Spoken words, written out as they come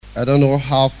I don't know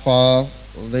how far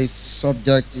this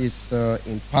subject is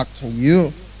impacting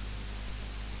you.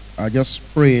 I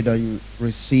just pray that you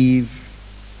receive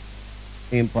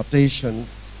impartation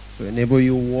to enable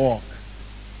you walk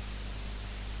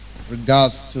with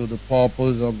regards to the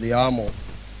purpose of the armor,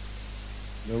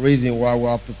 the reason why we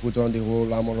have to put on the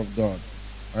whole armor of God.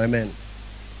 Amen.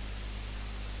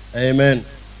 Amen.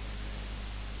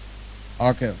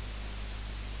 Okay.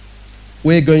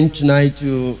 We're going tonight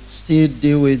to still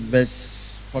deal with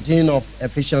verse 14 of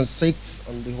Ephesians 6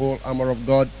 on the whole armor of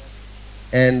God.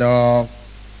 And our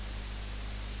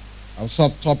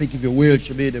subtopic, if you will,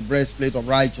 should be the breastplate of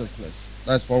righteousness.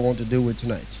 That's what I want to deal with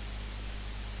tonight.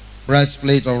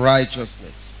 Breastplate of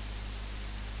righteousness.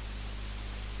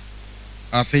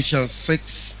 Ephesians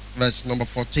 6, verse number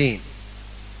 14.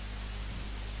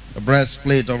 The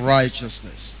breastplate of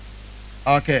righteousness.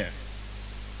 Okay.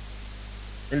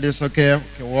 Is this okay? We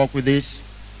can walk with this.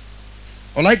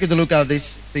 I'd like you to look at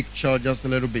this picture just a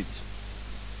little bit.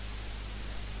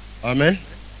 Amen.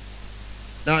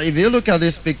 Now, if you look at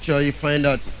this picture, you find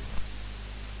that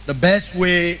the best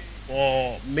way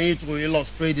for me to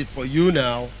illustrate it for you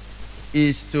now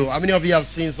is to, how many of you have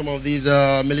seen some of these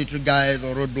military guys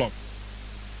on roadblock?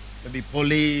 Maybe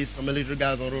police or military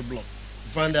guys on roadblock.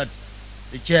 You find that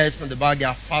the chest and the back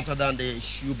are fatter than they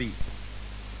should be.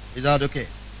 Is that okay?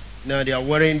 Now they are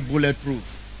wearing bulletproof.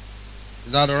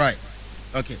 Is that all right?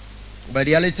 Okay. By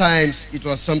the early times, it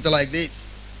was something like this.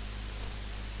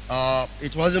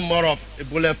 It wasn't more of a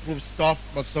bulletproof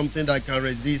stuff, but something that can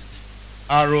resist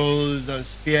arrows and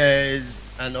spears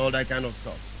and all that kind of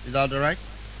stuff. Is that all right?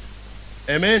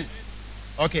 Amen.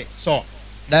 Okay, so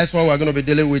that's what we're going to be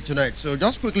dealing with tonight. So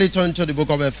just quickly turn to the book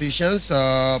of Ephesians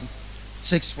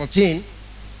 6:14,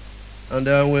 and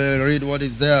then we'll read what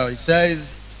is there. It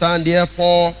says, "Stand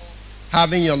therefore,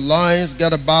 having your loins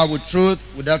girt about with truth,"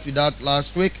 we dealt with that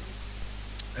last week,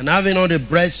 "and having on the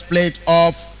breastplate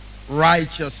of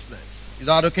righteousness." Is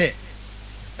that okay?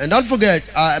 And don't forget,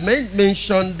 I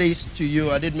mentioned this to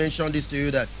you. I did mention this to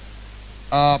you that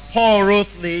Paul wrote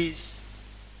this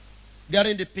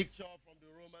getting the picture from the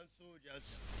Roman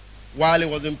soldiers while he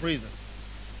was in prison.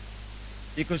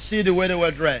 You could see the way they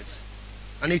were dressed,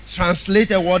 and he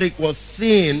translated what he was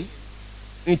seeing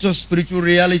into spiritual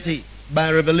reality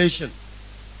by revelation.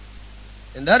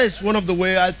 And that is one of the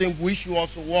ways I think we should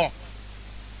also walk.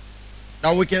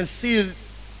 That we can see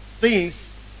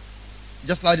things,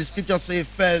 just like the scripture says,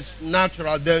 first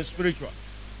natural, then spiritual.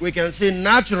 We can see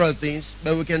natural things,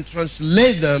 but we can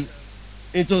translate them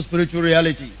into spiritual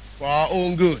reality for our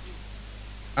own good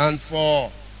and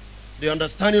for the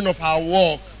understanding of our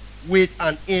walk with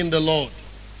and in the Lord.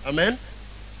 Amen?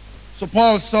 So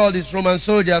Paul saw these Roman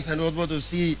soldiers and was able to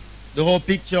see the whole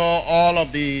picture, all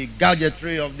of the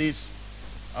gadgetry of these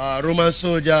Roman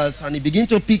soldiers, and he began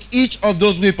to pick each of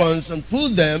those weapons and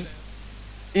put them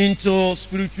into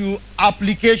spiritual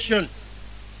application.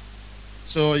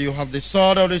 So you have the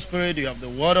sword of the Spirit, you have the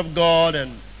word of God,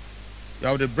 and you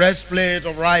have the breastplate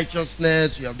of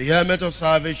righteousness, you have the helmet of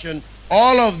salvation.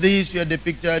 All of these were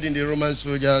depicted in the Roman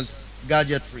soldiers'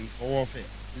 gadgetry for warfare.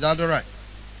 Is that all right?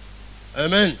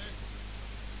 Amen.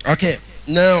 Okay,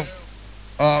 now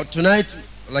tonight,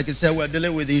 like I said, we're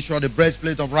dealing with the issue of the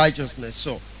breastplate of righteousness.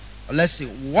 So let's see,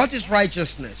 what is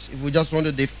righteousness? If we just want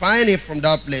to define it from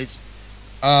that place,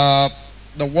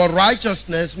 the word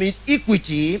righteousness means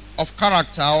equity of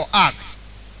character or acts.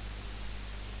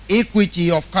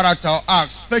 Equity of character or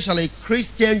acts, especially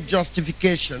Christian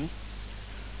justification,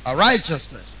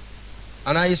 righteousness.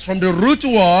 And it's from the root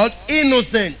word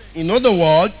innocent. In other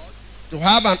words, to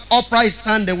have an upright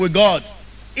standing with God.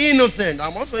 Innocent.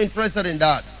 I'm also interested in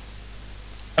that.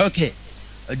 Okay.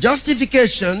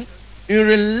 Justification in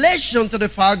relation to the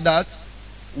fact that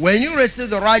when you receive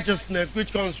the righteousness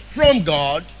which comes from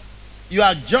God, you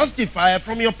are justified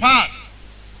from your past.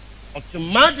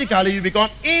 Automatically you become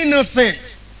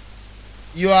innocent.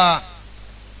 You are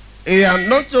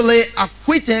not only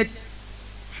acquitted.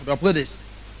 How do I put this?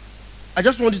 I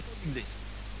just want to take this.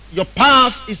 Your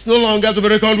past is no longer to be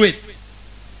reckoned with.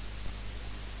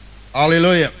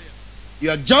 Hallelujah. You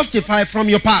are justified from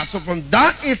your past. So from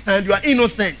that instant, you are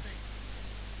innocent.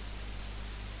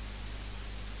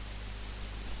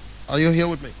 Are you here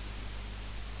with me?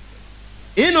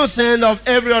 Innocent of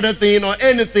every other thing or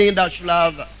anything that should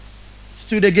have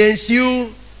stood against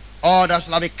you or that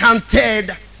should have been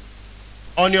counted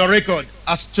on your record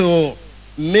as to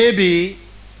maybe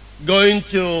going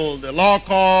to the law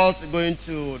courts, going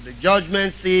to the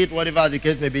judgment seat, whatever the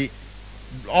case may be,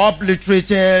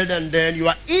 obliterated, and then you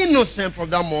are innocent from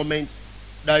that moment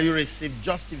that you receive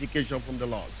justification from the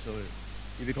Lord. So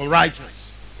you become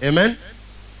righteous. Amen?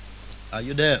 Are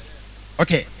you there?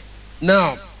 Okay.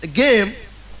 Now, again,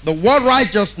 the word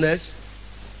righteousness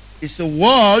is a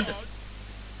word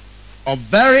of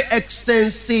very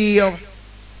extensive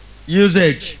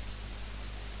usage.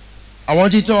 I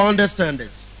want you to understand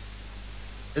this.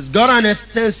 It's got an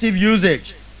extensive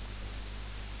usage.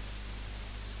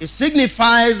 It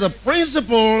signifies the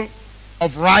principle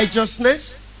of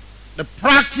righteousness, the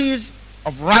practice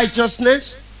of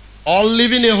righteousness, or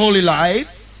living a holy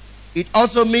life. It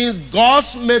also means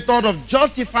God's method of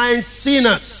justifying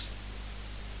sinners.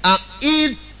 And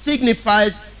it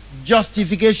signifies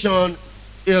justification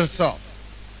itself.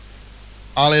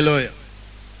 Hallelujah.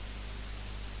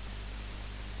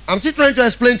 I'm still trying to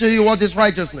explain to you what is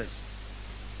righteousness.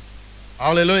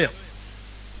 Hallelujah.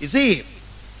 You see,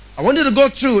 I want you to go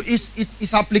through.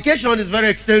 Its application is very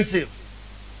extensive.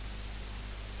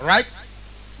 All right?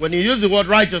 When you use the word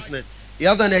righteousness, it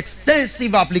has an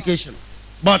extensive application.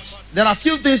 But there are a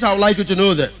few things I would like you to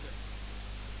know there.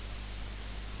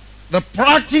 The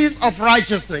practice of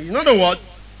righteousness. In other words,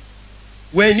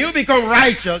 when you become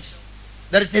righteous,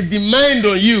 there is a demand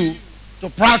on you to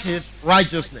practice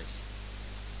righteousness.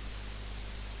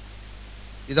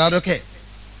 Is that okay?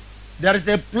 There is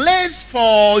a place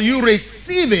for you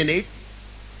receiving it,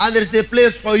 and there is a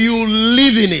place for you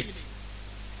living it.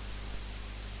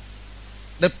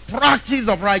 The practice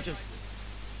of righteousness.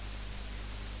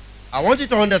 I want you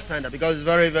to understand that because it's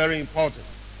very, very important.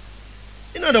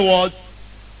 In other words,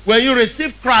 when you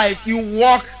receive Christ, you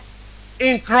walk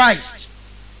in Christ.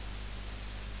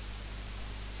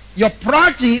 Your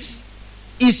practice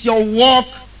is your walk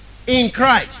in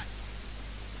Christ.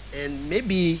 And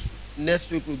maybe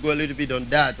next week we'll go a little bit on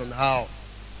that, on how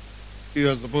you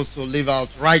are supposed to live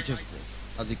out righteousness,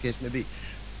 as the case may be.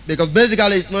 Because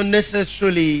basically it's not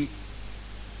necessarily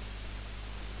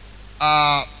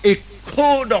a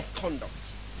code of conduct.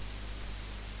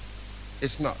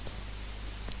 It's not.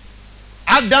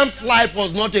 Adam's life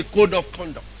was not a code of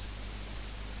conduct.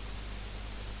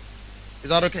 Is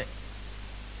that okay?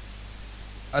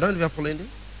 I don't know if you're following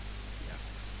this.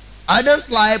 Yeah.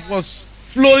 Adam's life was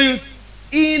flowing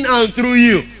in and through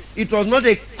you. It was not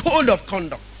a code of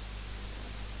conduct.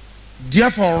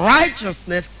 Therefore,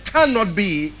 righteousness cannot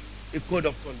be a code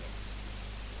of conduct.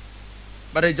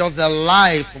 But it's just the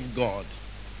life of God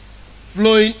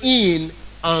flowing in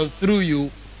and through you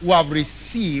who have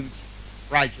received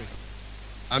righteousness.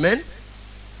 Amen?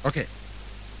 Okay.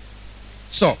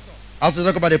 So, as we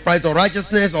talk about the pride of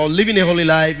righteousness or living a holy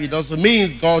life, it also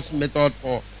means God's method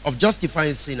of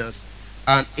justifying sinners,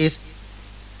 and it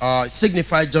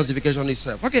signifies justification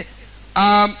itself. Okay.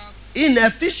 In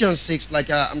Ephesians 6,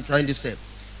 like I'm trying to say,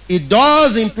 it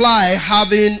does imply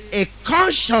having a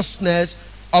consciousness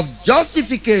of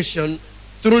justification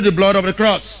through the blood of the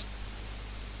cross.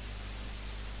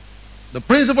 The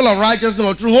principle of righteousness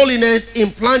or true holiness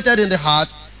implanted in the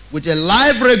heart with a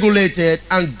life regulated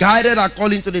and guided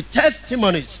according to the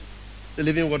testimonies, the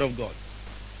living word of God.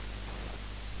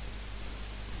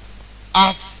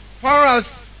 As far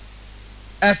as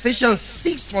Ephesians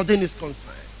 6:14 is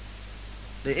concerned,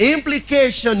 the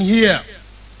implication here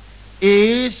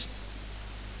is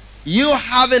you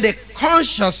having a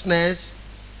consciousness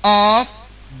of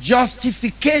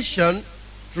justification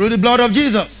through the blood of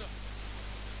Jesus.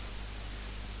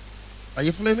 Are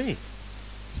you following me?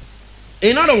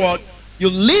 In other words, you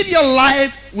live your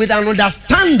life with an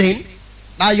understanding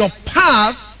that your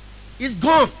past is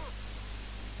gone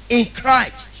in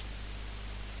Christ.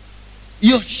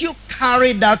 You should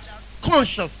carry that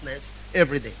consciousness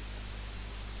every day.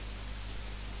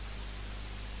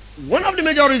 One of the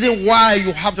major reasons why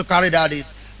you have to carry that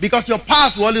is because your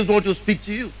past will always want to speak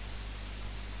to you.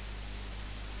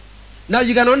 Now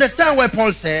you can understand why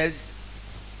Paul says,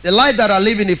 the life that I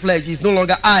live in the flesh is no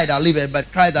longer I that live it,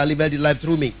 but Christ that liveth the life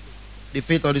through me. The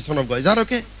faith of the Son of God. Is that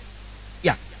okay?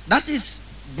 Yeah. That is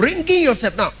bringing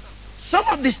yourself. Now, some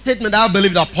of the statement I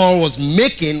believe that Paul was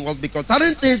making was because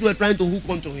certain things were trying to hook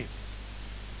onto him.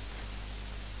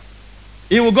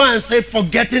 He will go and say,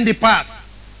 forgetting the past.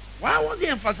 Why was he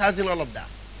emphasizing all of that?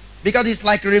 Because it's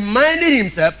like reminding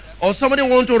himself, or somebody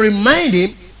want to remind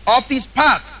him of his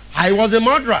past. How he was a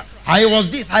murderer. How he was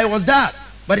this. How he was that.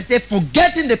 But he said,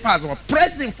 forgetting the past or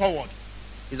pressing forward.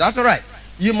 Is that all right?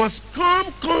 You must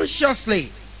come consciously,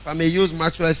 if I may use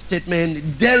Maxwell's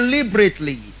statement,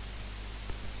 deliberately.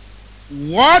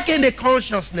 Walk in the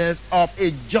consciousness of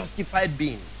a justified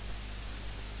being.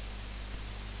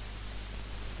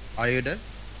 Are you there?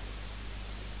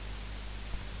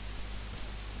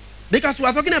 Because we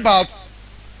are talking about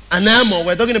an armor,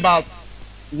 we're talking about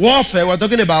warfare, we're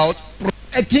talking about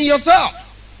protecting yourself.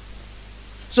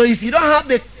 So if you don't have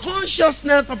the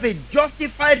consciousness of a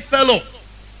justified fellow,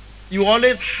 you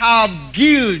always have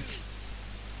guilt.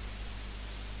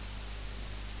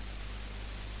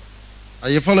 Are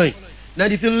you following? Now,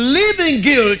 if you live in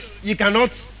guilt, you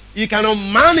cannot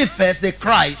manifest the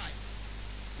Christ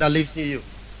that lives in you.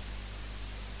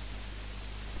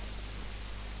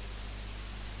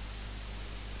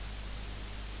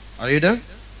 Are you there? Okay.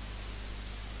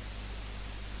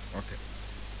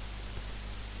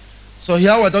 So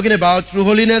here we're talking about true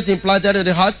holiness implanted in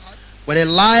the heart. When a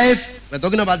life, we're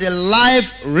talking about a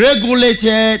life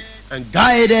regulated and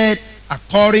guided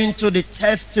according to the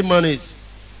testimonies,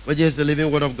 which is the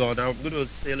living word of God. Now, I'm going to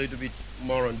say a little bit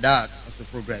more on that as we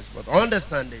progress. But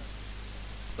understand it.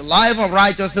 The life of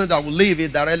righteousness that we live is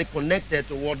directly connected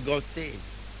to what God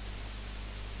says.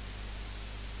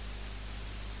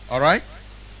 All right?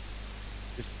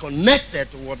 It's connected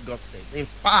to what God says. In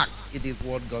fact, it is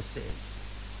what God says.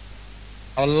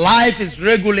 Our life is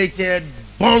regulated,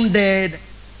 bonded,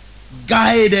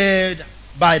 guided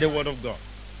by the word of God.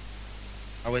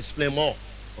 I will explain more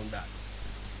on that.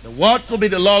 The word could be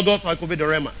the Logos or it could be the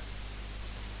Rhema.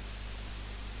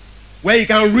 Where you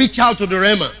can reach out to the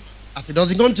Rhema. As it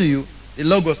doesn't come to you, the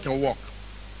Logos can work.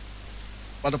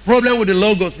 But the problem with the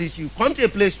Logos is you come to a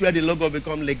place where the Logos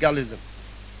become legalism.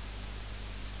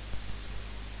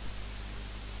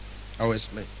 I will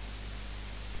explain.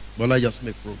 But let's just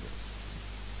make progress.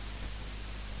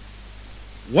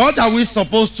 What are we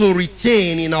supposed to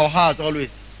retain in our heart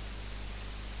always?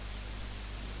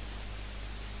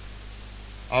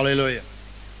 Hallelujah.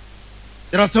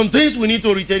 There are some things we need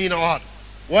to retain in our heart.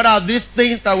 What are these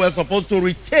things that we're supposed to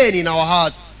retain in our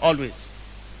heart always?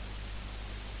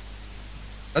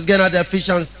 Let's get at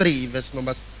Ephesians 3, verse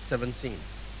number 17.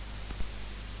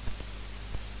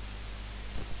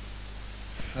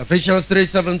 Ephesians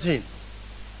 3:17.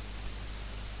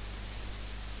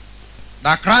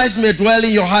 That Christ may dwell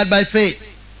in your heart by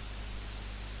faith,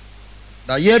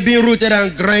 that ye be rooted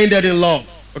and grounded in love.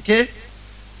 Okay?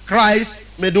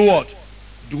 Christ may do what?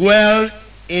 Dwell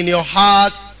in your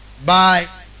heart by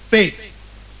faith.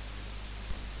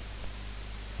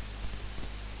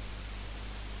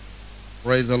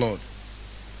 Praise the Lord.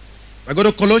 I go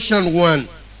to Colossians 1.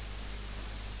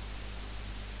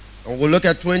 And we'll look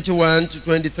at 21 to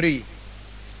 23.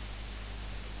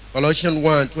 Colossians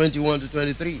 1, 21 to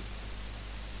 23.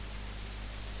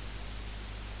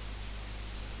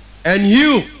 And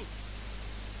you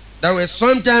that were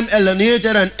sometime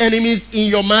alienated and enemies in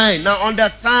your mind. Now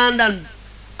understand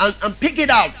and pick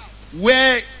it out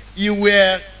where you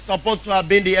were supposed to have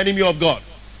been the enemy of God.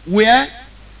 Where?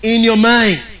 In your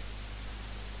mind.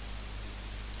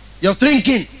 Your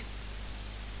thinking.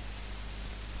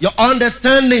 Your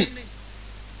understanding.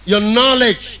 Your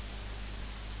knowledge.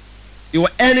 You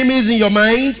were enemies in your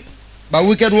mind by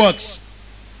wicked works.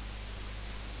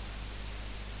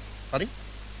 Pardon?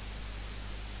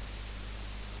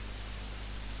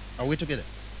 Are we together?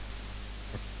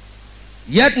 Okay.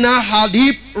 Yet now hath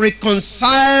he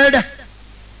reconciled.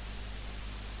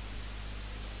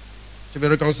 To be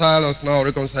reconciled us now,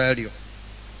 reconciled you.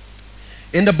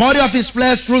 In the body of his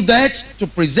flesh through death, to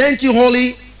present you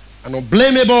holy and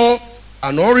unblameable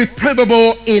and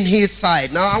unreproachable in his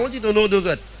sight. Now I want you to know those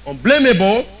words.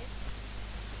 Unblameable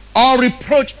or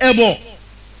reproachable.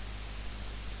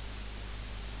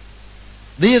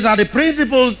 These are the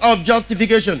principles of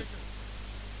justification.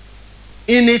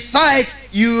 In his sight,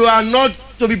 you are not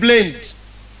to be blamed.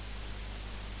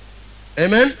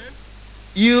 Amen?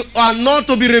 You are not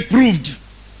to be reproved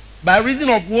by reason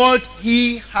of what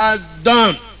he has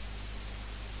done.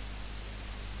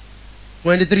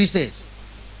 23 says,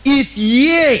 if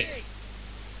ye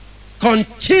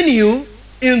continue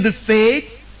in the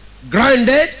faith,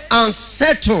 grounded and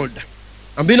settled,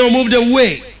 and be not moved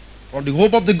away from the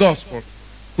hope of the gospel,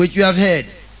 which you have heard,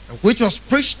 and which was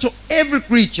preached to every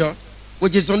creature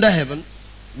which is under heaven,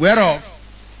 whereof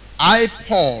I,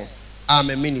 Paul, am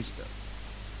a minister.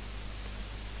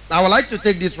 Now, I would like to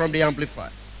take this from the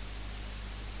Amplified.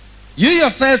 You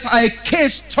yourselves are a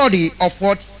case study of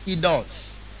what he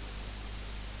does.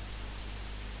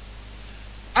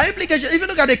 Our implication, if you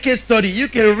look at a case study, you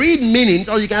can read meanings,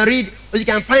 or you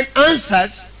can find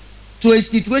answers to a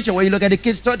situation when you look at a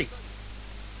case study.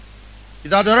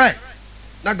 Is that all right?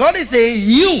 Now, God is saying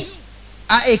you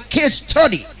are a case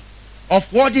study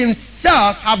of what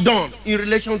himself have done in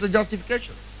relation to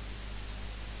justification.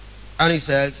 And he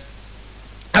says,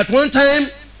 at one time,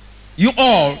 you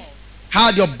all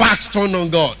had your backs turned on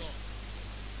God,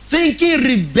 thinking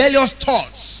rebellious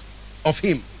thoughts of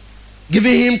him,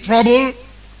 giving him trouble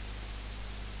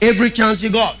every chance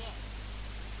you got.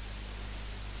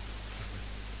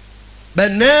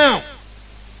 But now,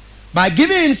 by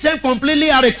giving himself completely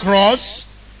at the cross,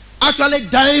 actually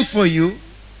dying for you,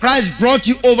 Christ brought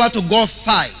you over to God's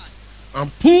side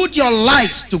and put your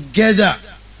lives together,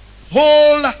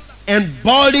 whole and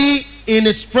body in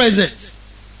his presence.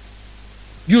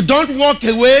 You don't walk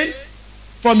away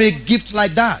from a gift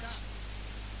like that.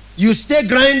 You stay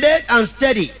grounded and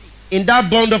steady in that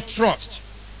bond of trust,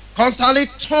 constantly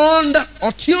tuned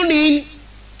or tuning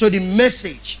to the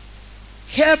message,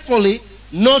 carefully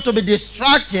not to be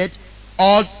distracted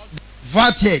or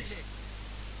diverted.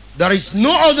 There is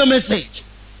no other message,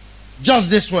 just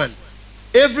this one.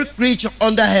 Every creature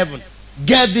under heaven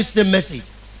get this same message.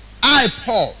 I,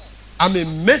 Paul, am a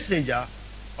messenger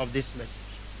of this message.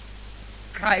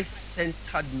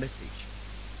 Christ-centered message.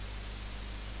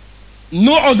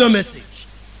 No other message.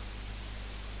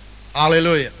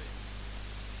 Hallelujah.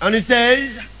 And it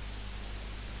says,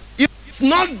 you must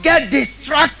not get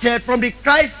distracted from the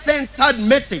Christ-centered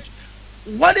message.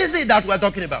 What is it that we're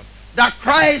talking about? That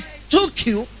Christ took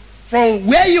you from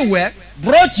where you were,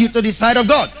 brought you to the side of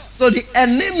God. So the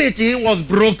enmity was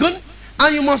broken,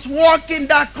 and you must walk in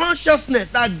that consciousness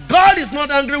that God is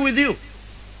not angry with you.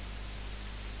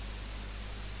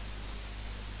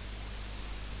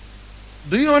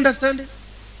 Do you understand this?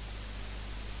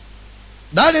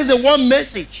 That is the one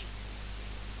message.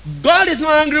 God is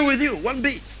not angry with you one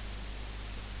bit.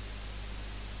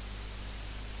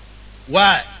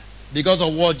 Why? Because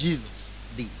of what Jesus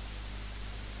did.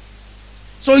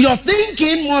 So your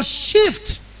thinking must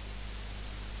shift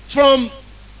from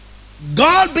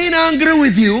God being angry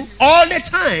with you all the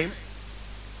time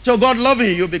to God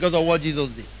loving you because of what Jesus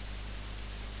did.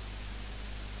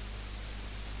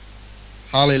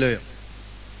 Hallelujah.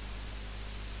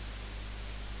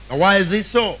 And why is this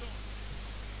so?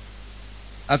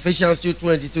 Ephesians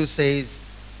 2:22 says,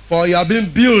 for you have been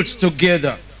built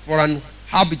together for an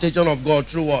habitation of God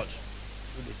through what?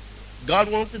 God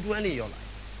wants to dwell in your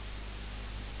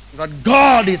life. But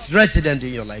God is resident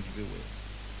in your life, if you will.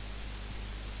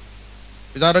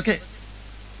 Is that okay?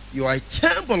 You are a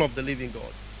temple of the living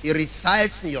God. He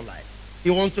resides in your life. He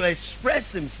wants to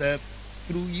express himself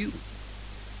through you.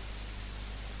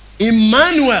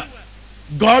 Emmanuel,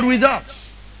 God with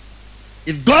us.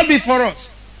 If God be for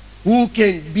us, who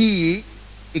can be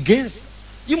against us?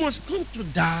 You must come to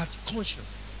that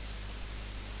consciousness.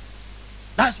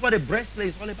 That's what a breastplate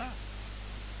is all about.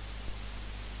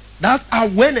 That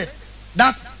awareness,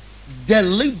 that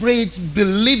deliberate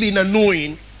believing and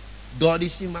knowing God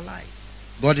is in my life.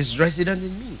 God is resident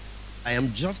in me. I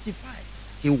am justified.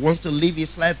 He wants to live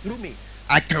his life through me.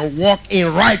 I can walk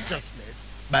in righteousness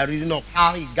by reason of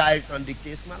how he guides and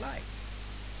dictates my life.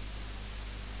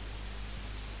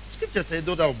 Scripture says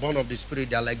those that are born of the Spirit,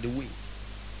 they are like the wind.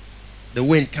 The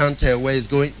wind can't tell where it's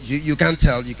going. You can't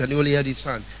tell. You can only hear the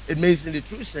sound. It means in the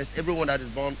true sense, everyone that is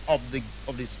born of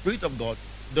the Spirit of God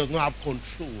does not have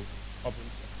control of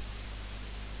himself.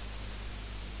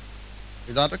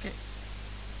 Is that okay?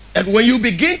 And when you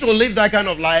begin to live that kind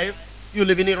of life, you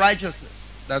live in righteousness.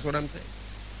 That's what I'm saying.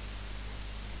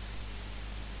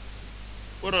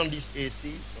 Put on this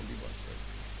AC. Some people are scared.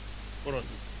 Put on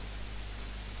this AC.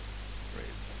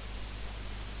 Praise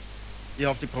God. You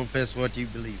have to confess what you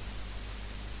believe.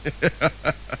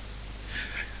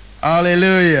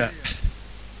 Hallelujah.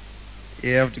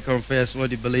 You have to confess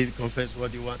what you believe, confess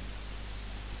what you want.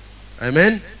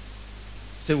 Amen?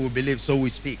 Say we believe, so we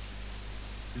speak.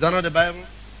 Is that not the Bible?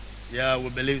 Yeah, we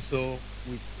believe, so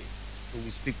we speak. So we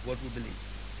speak what we believe.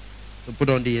 So put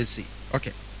on the AC.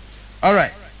 Okay. All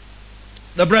right.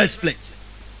 The breastplate.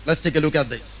 Let's take a look at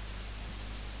this.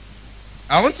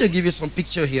 I want to give you some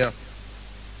picture here.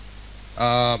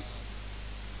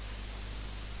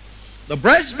 The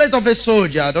breastplate of a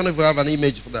soldier, I don't know if we have an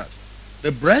image for that.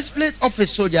 The breastplate of a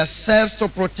soldier serves to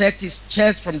protect his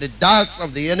chest from the darts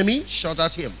of the enemy shot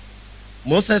at him.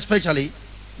 Most especially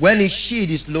when his shield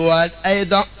is lowered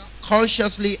either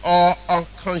consciously or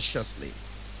unconsciously.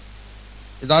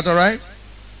 Is that all right?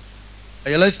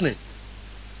 Are you listening?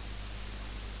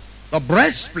 The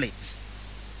breastplate,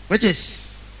 which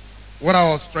is what I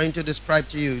was trying to describe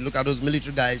to you. Look at those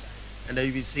military guys, and then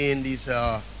you'll be seeing these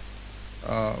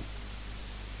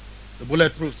the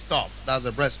bulletproof stuff. That's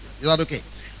the breastplate. Is that okay?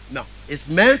 Now, it's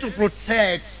meant to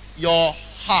protect your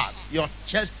heart, your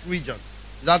chest region.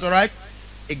 Is that all right?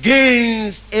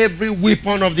 Against every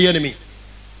weapon of the enemy.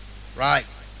 Right.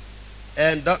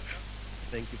 And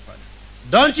thank you, Father.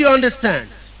 Don't you understand?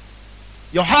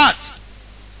 Your heart,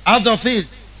 out of it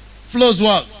flows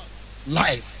what?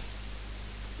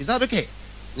 Life. Is that okay?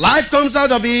 Life comes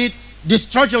out of it,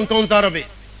 destruction comes out of it.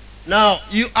 Now,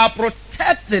 you are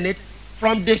protecting it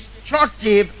from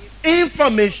destructive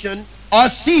information or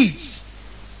seeds.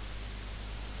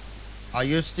 Are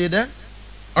you still there?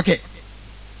 Okay.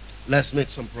 Let's make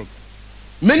some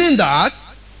progress. Meaning that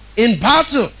in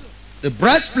battle, the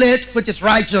breastplate, which is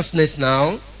righteousness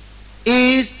now,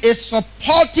 is a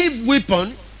supportive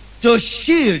weapon to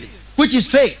shield, which is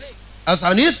faith, as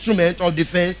an instrument of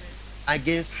defense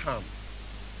against harm.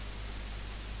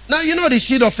 Now you know the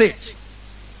shield of faith,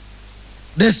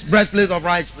 this breastplate of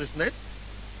righteousness,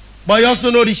 but you also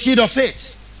know the shield of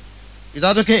faith. Is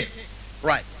that okay?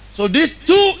 Right. So these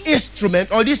two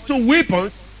instruments or these two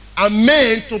weapons are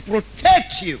meant to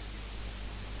protect you.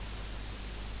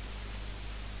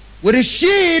 With a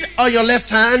shield on your left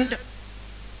hand,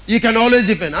 you can always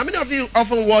defend. How many of you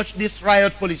often watch this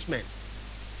riot policemen?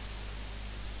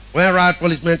 When a riot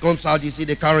policeman comes out, you see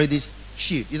they carry this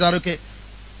shield. Is that okay?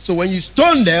 So when you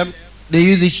stone them, they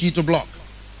use the shield to block.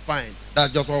 Fine.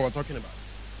 That's just what we're talking about.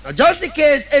 Now, just in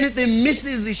case anything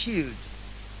misses the shield,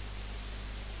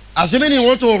 assuming you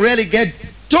want to really get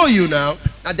to you now,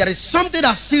 that there is something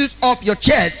that seals up your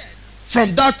chest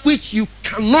from that which you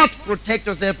cannot protect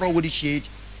yourself from with the shield,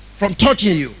 from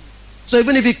touching you. So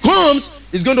even if it comes,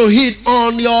 it's going to hit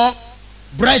on your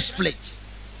breastplate.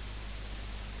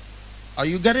 Are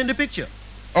you getting the picture?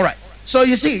 All right. So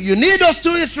you see, you need those two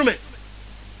instruments.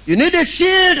 You need a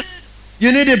shield,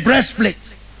 you need a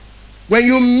breastplate. When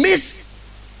you miss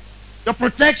your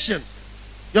protection,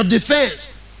 your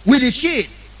defense with the shield,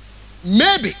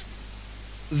 maybe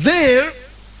there,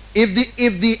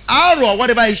 if the arrow or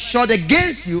whatever is shot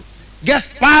against you gets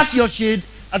past your shield,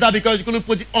 and that because you couldn't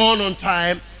put it on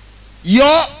time,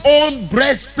 your own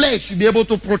breastplate should be able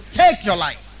to protect your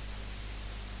life.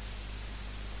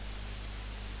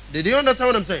 Did you understand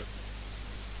what I'm saying?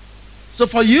 So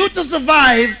for you to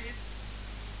survive,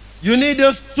 you need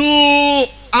those two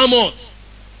armors.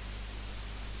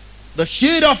 The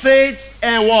shield of faith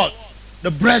and what?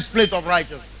 The breastplate of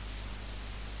righteousness.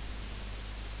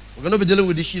 We're going to be dealing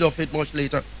with the shield of faith much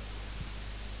later.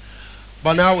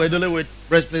 But now we're dealing with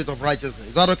breastplate of righteousness.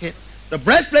 Is that okay? The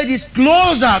breastplate is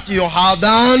closer to your heart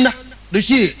than the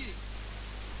shield.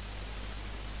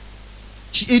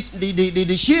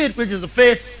 The shield, which is the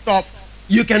faith stuff,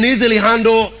 you can easily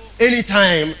handle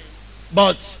anytime.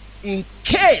 But in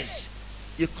case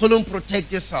you couldn't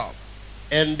protect yourself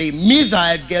and the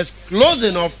missile gets close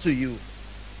enough to you,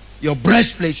 your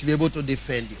breastplate should be able to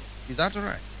defend you. Is that all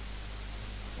right?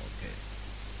 Okay.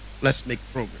 Let's make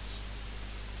progress.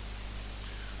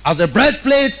 As the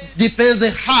breastplate defends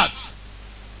the heart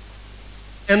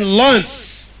and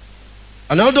lungs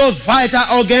and all those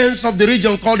vital organs of the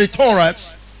region called the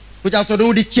thorax, which has to do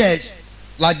with the chest,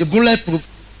 like the bulletproof,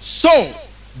 so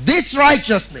this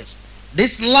righteousness,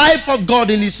 this life of God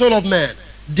in the soul of man,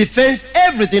 defends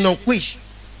everything on which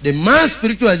the man's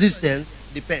spiritual existence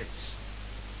depends.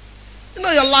 You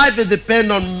know, your life is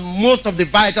dependent on most of the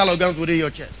vital organs within your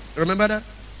chest. Remember that?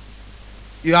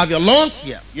 You have your lungs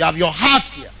here. You have your heart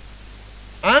here.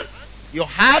 Huh? Your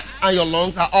heart and your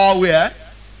lungs are all where?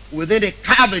 Within the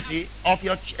cavity of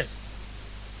your chest.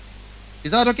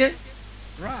 Is that okay?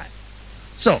 Right.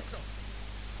 So,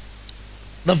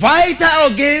 the vital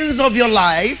organs of your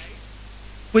life,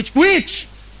 which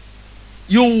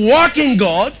you walk in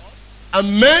God, are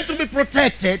meant to be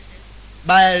protected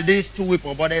by these two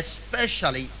weapons, but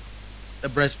especially the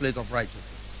breastplate of righteousness.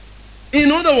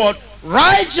 In other words,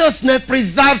 righteousness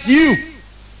preserves you.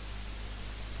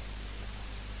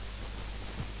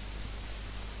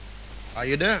 Are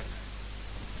you there?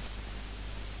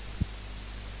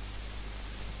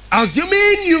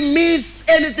 Assuming you miss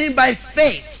anything by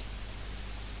faith,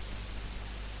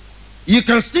 you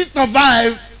can still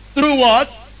survive through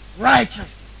what?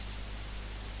 Righteousness.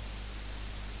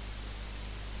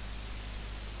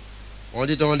 I want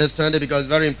you to understand it because it's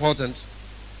very important.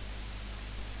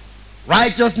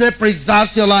 Righteousness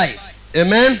preserves your life.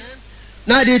 Amen.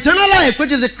 Now the eternal life,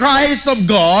 which is the Christ of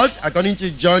God, according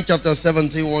to John chapter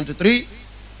 17, 1-3,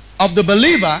 of the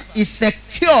believer is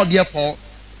secure, therefore,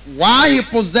 while he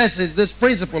possesses this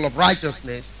principle of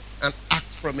righteousness and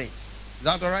acts from it. Is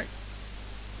that all right?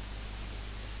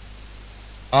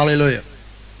 Hallelujah.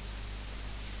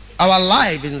 Our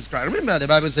life is in Christ. Remember the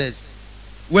Bible says,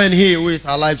 when he who is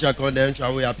our life shall come, then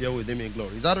shall we appear with him in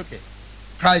glory. Is that okay?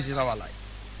 Christ is our life.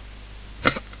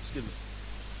 Excuse me.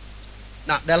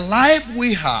 Now, the life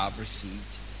we have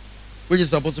received, which is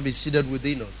supposed to be seated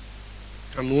within us,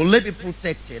 can only be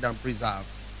protected and preserved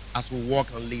as we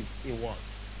walk and live in what?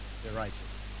 The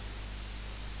righteousness.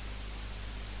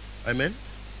 Amen?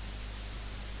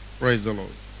 Praise the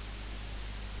Lord.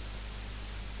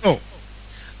 So,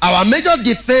 our major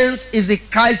defense is the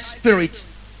Christ spirit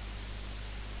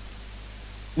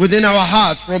within our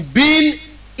heart from being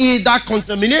either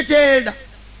contaminated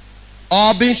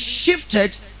or been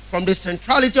shifted from the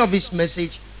centrality of his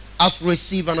message as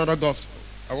receive another gospel.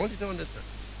 I want you to understand.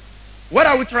 What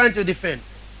are we trying to defend?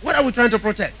 What are we trying to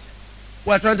protect?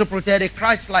 We are trying to protect a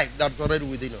Christ life that's already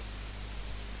within us.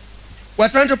 We are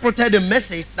trying to protect the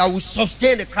message that will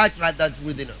sustain the Christ life that's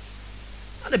within us.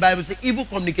 And the Bible says evil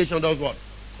communication does what?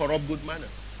 Corrupt good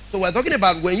manners. So we're talking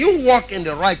about when you walk in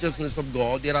the righteousness of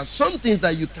God, there are some things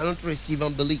that you cannot receive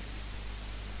and believe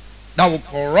that will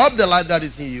corrupt the life that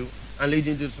is in you and lead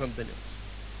into something else.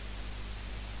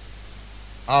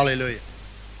 Hallelujah.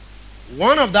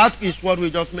 One of that is what we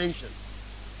just mentioned.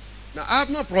 Now, I have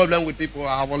no problem with people.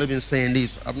 I have only been saying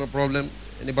this. I have no problem.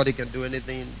 Anybody can do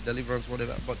anything, deliverance,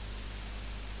 whatever. But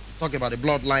talk about the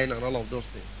bloodline and all of those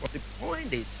things. But the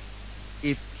point is,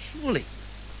 if truly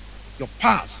your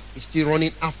past is still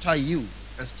running after you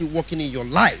and still working in your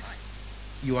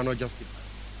life, you are not justified.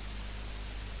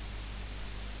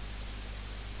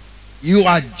 You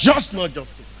are just not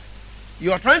justified.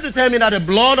 You are trying to tell me that the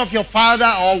blood of your father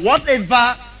or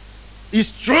whatever is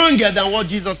stronger than what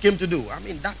Jesus came to do. I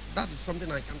mean, that is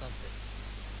something I can't accept.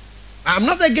 I'm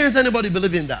not against anybody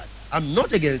believing that. I'm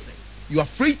not against it. You are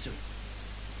free to.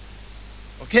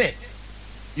 Okay?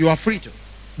 You are free to.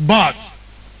 But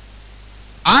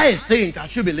I think I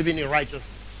should be living in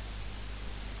righteousness.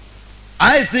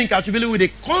 I think I should be living with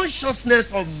a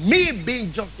consciousness of me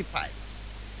being justified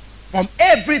from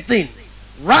everything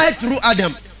right through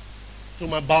Adam to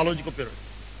my biological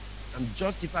parents. I'm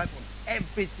justified from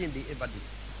everything they ever did.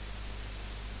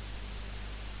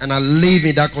 And I live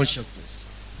in that consciousness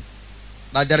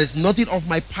that there is nothing of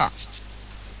my past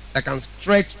that can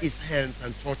stretch its hands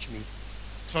and touch me,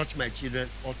 touch my children,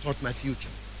 or touch my future.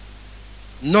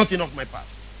 Nothing of my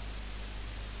past.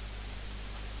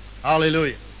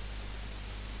 Hallelujah.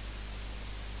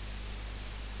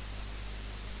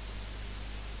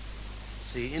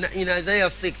 See, in Isaiah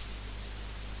 6,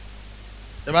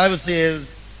 the Bible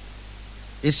says,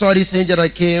 he saw this angel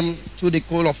that came to the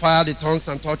coal of fire, the tongues,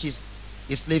 and touched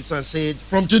his lips and said,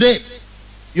 from today,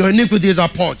 your iniquities are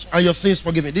purged and your sins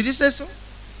forgiven. Did he say so?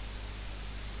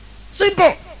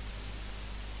 Simple.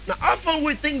 Now, often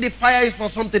we think the fire is for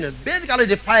something else. Basically,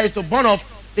 the fire is to burn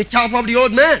off the chaff of the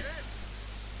old man.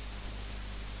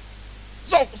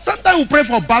 So, sometimes we pray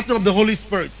for baptism of the Holy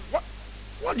Spirit.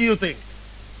 What do you think?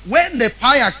 When the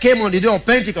fire came on the day of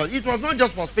Pentecost, it was not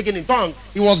just for speaking in tongues.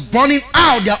 It was burning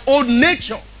out their old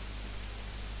nature.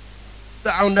 So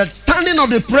understanding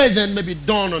of the present may be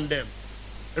done on them.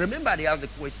 Remember, they asked the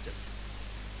question.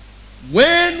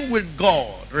 When will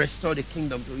God restore the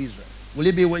kingdom to Israel? Will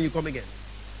it be when you come again?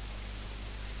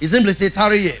 He simply said,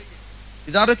 tarry here.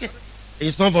 Is that okay?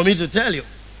 It's not for me to tell you.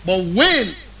 But when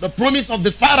the promise of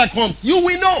the Father comes, you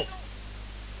will know.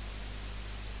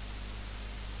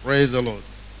 Praise the Lord.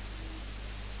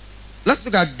 Let's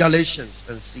look at Galatians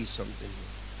and see something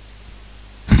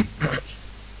here.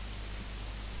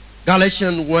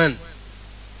 Galatians 1.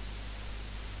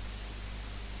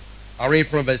 I read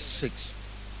from verse 6.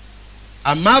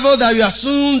 I marvel that you are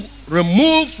soon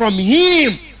removed from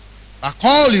him I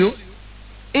call you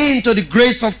into the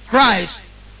grace of Christ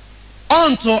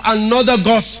unto another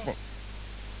gospel,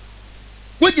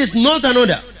 which is not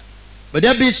another, but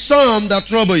there be some that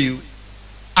trouble you.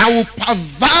 I will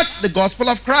pervert the gospel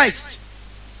of Christ.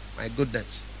 My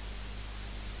goodness.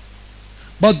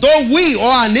 But though we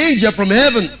or an angel from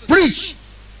heaven preach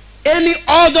any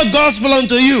other gospel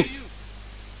unto you,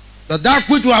 that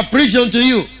which we have preached unto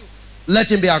you,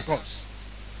 let him be accursed.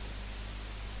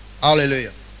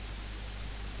 Hallelujah.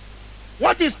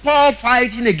 What is Paul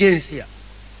fighting against here?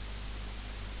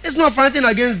 He's not fighting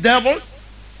against devils.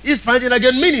 He's fighting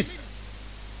against ministers.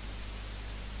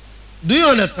 Do you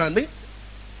understand me?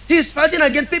 He's fighting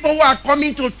against people who are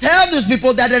coming to tell these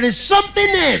people that there is something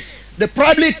else they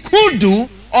probably could do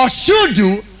or should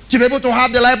do to be able to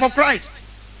have the life of Christ.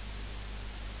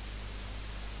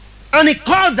 And he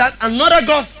calls that another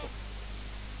gospel.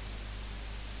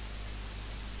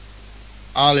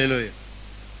 Hallelujah.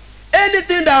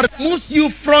 Anything that removes you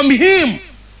from him,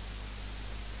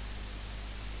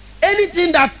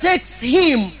 anything that takes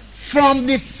him from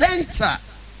the center,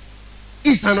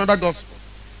 is another gospel.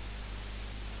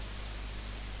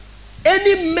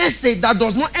 Any message that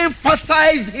does not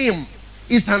emphasize him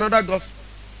is another gospel.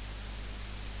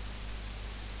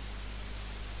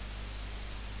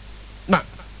 Now,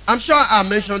 I'm sure I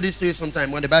mentioned this to you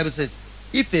sometime when the Bible says,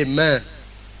 if a man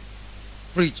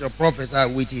preach or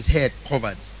prophesy with his head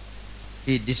covered,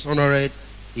 he dishonored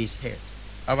his head.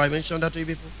 Have I mentioned that to you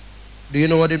before? Do you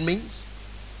know what it means?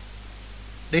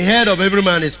 The head of every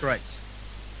man is Christ.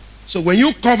 So when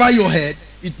you cover your head,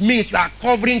 it means you are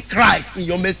covering Christ in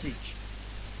your message.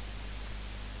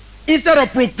 Instead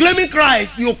of proclaiming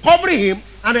Christ, you're covering him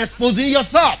and exposing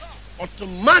yourself.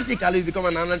 Automatically you become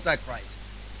an antichrist.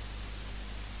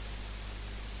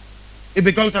 It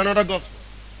becomes another gospel.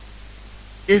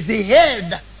 It's the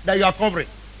head that you are covering.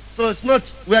 So it's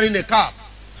not wearing a cap.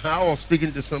 I was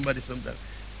speaking to somebody sometime.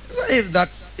 If that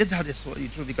is what you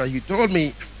true, because you told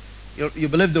me you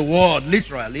believe the word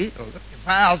literally. If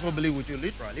I also believe with you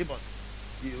literally, but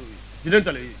you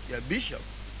incidentally you're a bishop.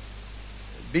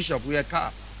 Bishop wear a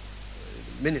cap.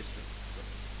 Ministry. So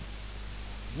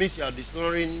it means you are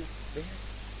dishonoring the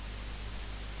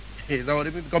head. Is that what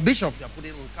it means? Because bishops are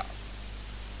putting on caps.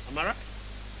 Am I right?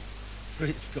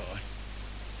 Praise God.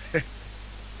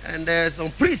 And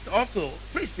some priests also,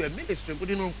 priests were ministering,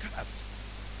 putting on caps.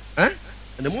 Huh?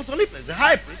 And the most holy place, the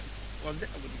high priest, was there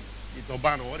with the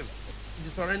turban or whatever. So,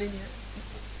 dishonoring the head.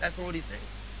 That's what he's saying.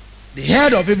 The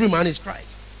head of every man is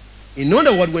Christ. In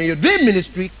other words, when you're doing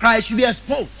ministry, Christ should be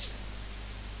exposed.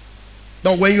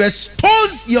 But when you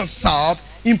expose yourself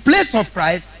in place of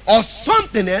Christ or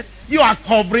something else, you are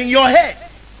covering your head.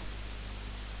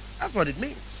 That's what it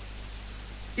means.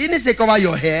 He didn't say cover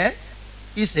your hair.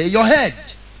 He said your head.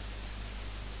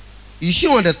 You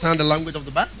should understand the language of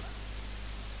the Bible.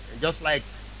 And just like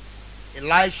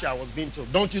Elisha was being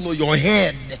told, don't you know your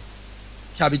head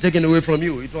shall be taken away from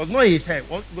you? It was not his head.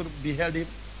 What was going to behead him?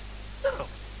 No.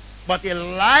 But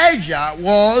Elijah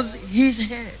was his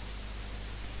head.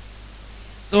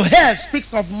 So hair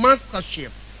speaks of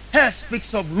mastership. Hair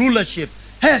speaks of rulership.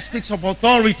 Hair speaks of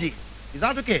authority. Is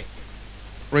that okay?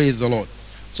 Praise the Lord.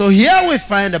 So here we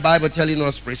find the Bible telling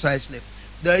us precisely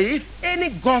that if any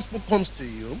gospel comes to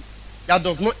you that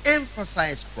does not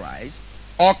emphasize Christ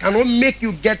or cannot make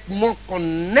you get more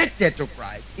connected to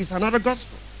Christ, it's another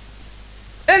gospel.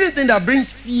 Anything that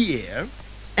brings fear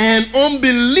and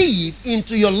unbelief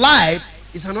into your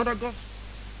life is another gospel.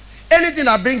 Anything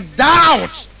that brings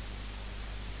doubt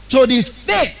to the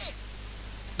faith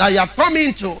that you have come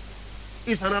into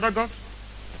is another gospel.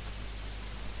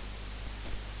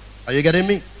 Are you getting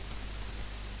me?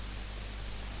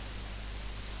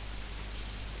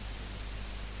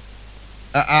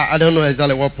 I don't know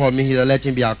exactly what Paul means here. Let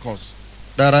him be a curse.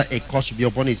 Whether a curse should be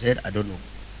upon his head, I don't know.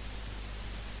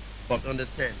 But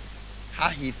understand how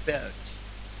he felt.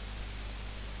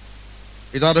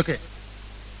 Is that okay?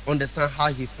 Understand how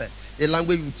he felt. The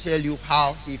language will tell you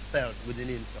how he felt within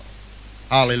himself.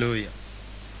 Hallelujah.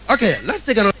 Okay, let's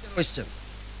take another question.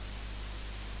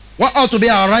 What ought to be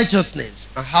our righteousness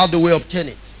and how do we obtain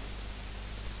it?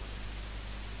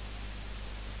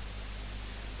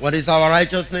 What is our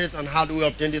righteousness and how do we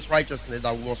obtain this righteousness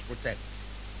that we must protect?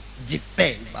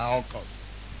 Defend by all costs.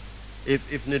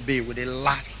 If need be, with the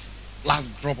last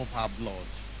drop of our blood.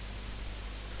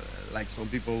 Like some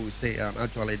people will say, and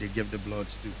actually they give the blood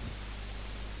too.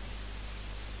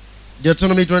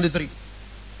 Deuteronomy 23.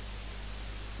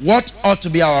 What ought to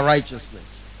be our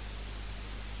righteousness?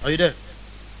 Are you there?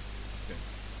 Okay.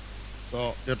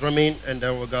 So Deuteronomy, and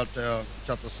then we got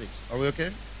chapter 6. Are we okay?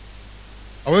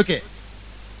 Are we okay?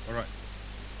 All right.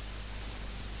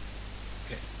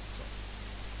 Okay. So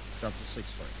chapter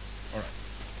 6, fine. All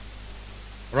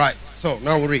right. Right. So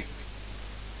now we read.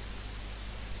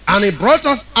 And he brought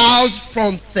us out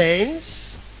from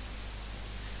thence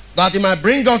that he might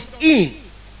bring us in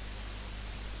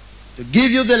to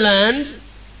give you the land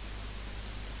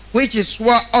which is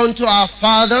swore unto our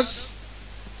fathers.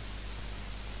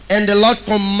 And the Lord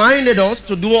commanded us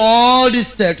to do all these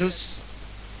statutes,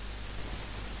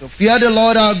 to fear the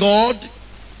Lord our God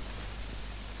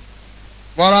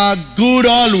for our good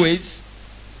always,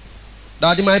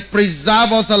 that he might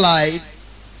preserve us alive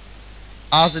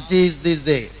as it is this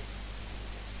day.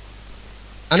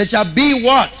 And it shall be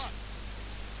what?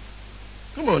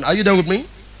 Come on, are you there with me?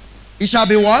 It shall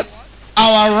be what?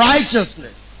 Our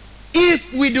righteousness.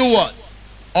 If we do what?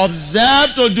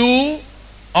 Observe to do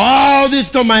all these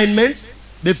commandments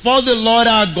before the Lord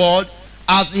our God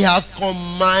as he has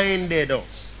commanded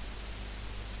us.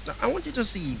 Now, I want you to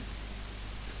see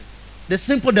the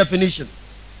simple definition,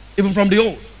 even from the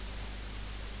old,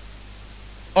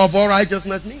 of what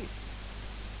righteousness means.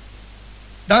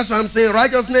 That's why I'm saying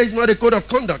righteousness is not a code of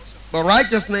conduct, but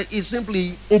righteousness is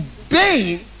simply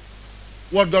obeying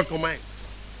what God commands.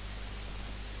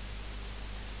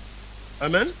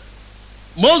 Amen?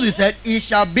 Moses said, it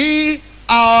shall be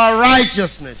our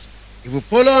righteousness if we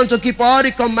follow on to keep all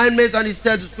the commandments and the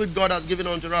statutes which God has given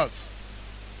unto us.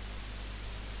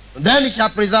 And then it shall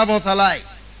preserve us alive.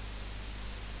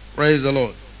 Praise the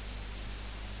Lord.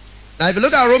 Now if you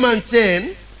look at Romans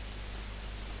 10,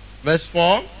 verse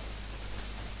 4.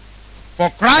 For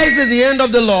Christ is the end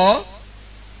of the law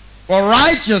For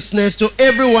righteousness to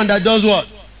everyone that does what?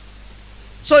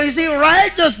 So you see,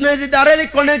 righteousness is directly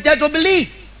connected to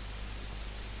belief.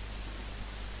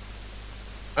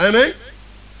 Amen.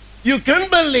 You can't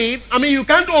believe, you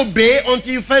can't obey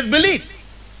until you first believe.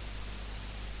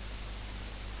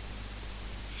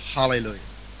 Hallelujah.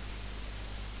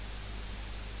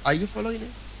 Are you following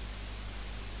it?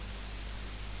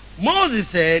 Moses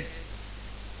said,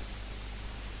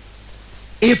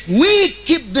 if we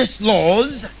keep these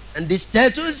laws and these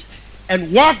statutes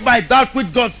and walk by that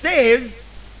which God says,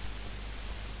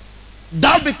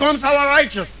 that becomes our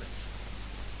righteousness.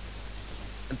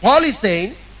 And Paul is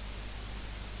saying,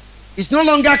 it's no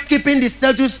longer keeping the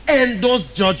statutes and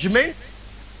those judgments,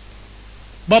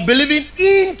 but believing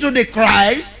into the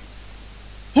Christ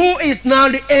who is now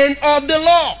the end of the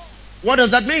law. What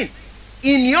does that mean?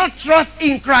 In your trust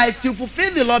in Christ, you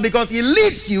fulfill the law because he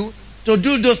leads you to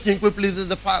do those things which pleases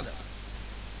the Father.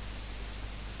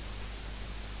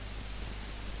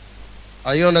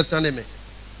 Are you understanding me?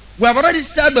 We have already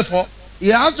said before,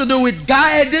 it has to do with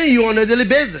guiding you on a daily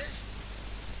basis.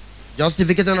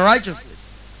 Justification and righteousness.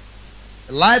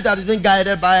 A life that is being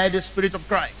guided by the Spirit of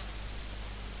Christ.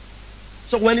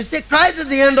 So when you say Christ is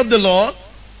the end of the law,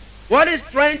 what he's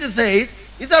trying to say is,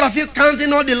 instead of you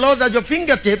counting all the laws at your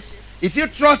fingertips, if you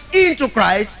trust into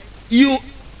Christ, you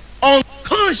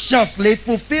unconsciously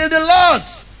fulfill the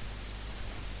laws.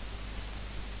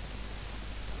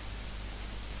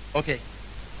 Okay,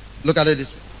 look at it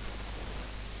this way.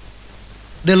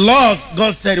 The laws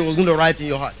God said he was going to write in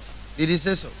your hearts. Did he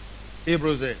say so?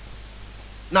 Hebrews 8.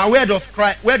 Now where does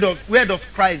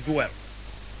Christ dwell?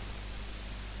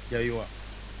 There you are.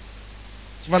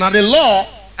 So now the law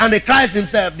and the Christ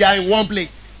himself, they are in one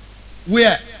place.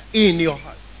 Where? In your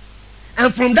heart.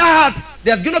 And from that heart,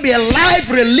 there's going to be a life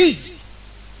released.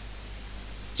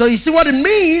 So you see what it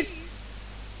means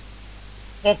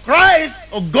for Christ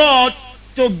or God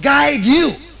to guide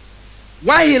you.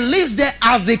 While he lives there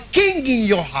as a king in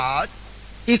your heart,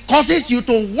 he causes you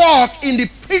to walk in the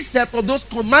precept of those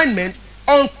commandments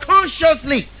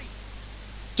unconsciously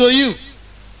to you.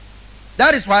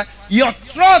 That is why your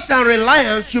trust and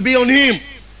reliance should be on him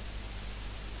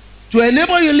to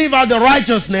enable you to live out the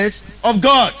righteousness of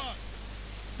God.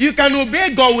 You can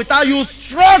obey God without you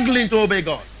struggling to obey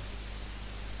God.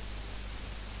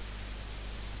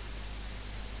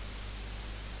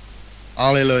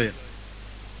 Hallelujah.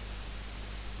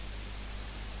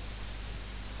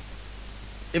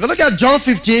 If you look at John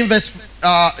 15,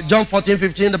 John 14,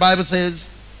 15, the Bible says,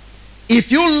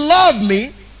 if you love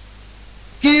me,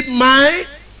 keep my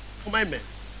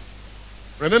commandments.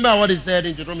 Remember what he said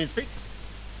in Deuteronomy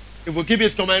 6? If we keep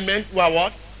his commandment, we are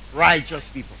what? Righteous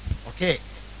people. Okay.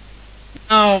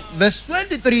 Now, verse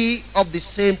 23 of the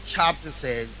same chapter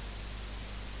says,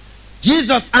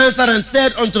 Jesus answered and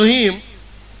said unto him,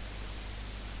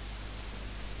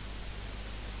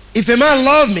 if a man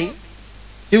love me,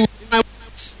 he will keep my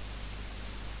words,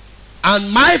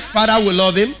 and my Father will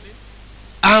love him,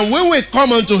 and we will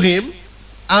come unto him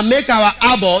and make our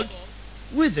abode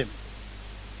with him.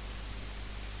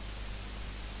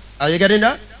 Are you getting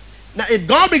that? Now, if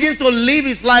God begins to live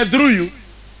his life through you,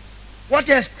 what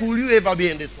else could you ever be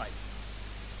in this life?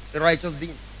 The righteous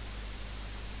being.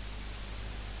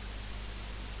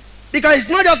 Because it's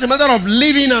not just a matter of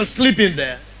living and sleeping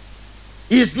there.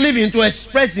 He is living to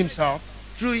express himself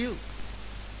through you.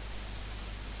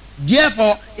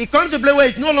 Therefore, it comes to a place where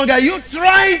it's no longer you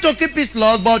trying to keep his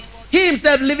laws, but he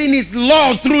himself living his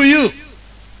laws through you.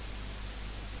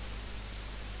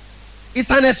 It's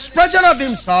an expression of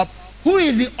himself. Who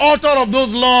is the author of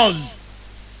those laws?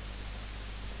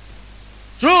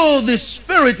 Through the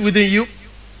Spirit within you,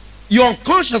 your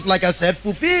unconscious, like I said,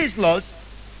 fulfill his laws,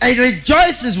 and he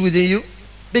rejoices within you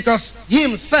because he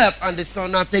himself and the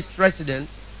Son now take precedence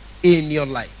in your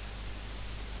life.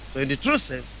 So in the true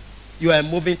sense, you are a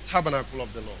moving tabernacle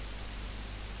of the Lord.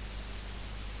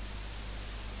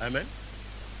 Amen.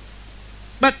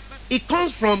 But it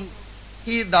comes from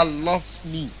he that loves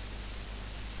me,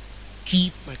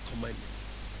 keep my commandments.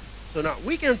 So now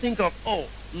we can think of, oh,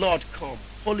 Lord come,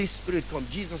 Holy Spirit come,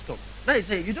 Jesus come. Now you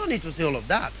say, you don't need to say all of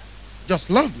that. Just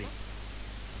love me.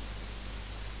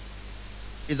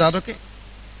 Is that okay?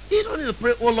 You don't need to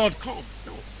pray, oh Lord come.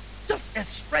 No. Just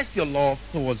express your love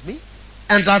towards me,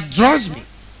 and that draws me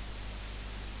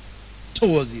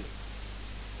towards you.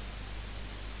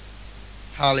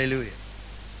 Hallelujah.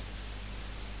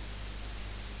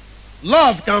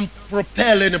 Love can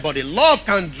propel anybody. Love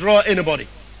can draw anybody.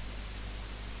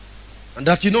 And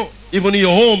that you know, even in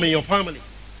your home, in your family,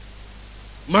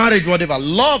 marriage, whatever,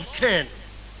 love can.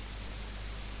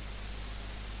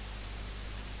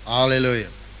 Hallelujah.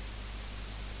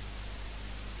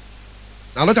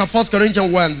 Now look at 1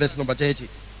 Corinthians 1, verse number 30.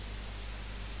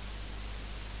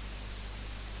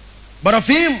 But of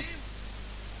him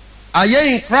are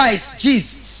ye in Christ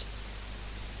Jesus,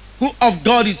 who of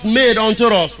God is made unto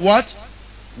us what?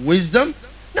 Wisdom.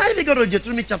 Now if you go to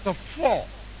Deuteronomy chapter 4,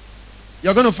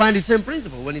 you're going to find the same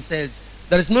principle when it says,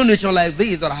 there is no nation like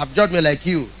these that have judgment like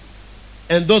you.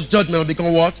 And those judgments will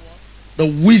become what? The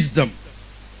wisdom.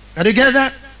 Can you get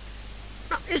that?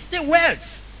 Now, it's the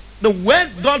words. The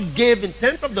words God gave in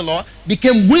terms of the law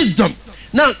became wisdom.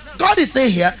 Now, God is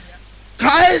saying here,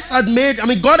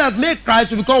 God has made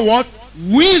Christ to become what?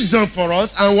 Wisdom for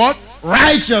us, and what?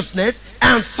 Righteousness,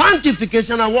 and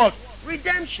sanctification, and what?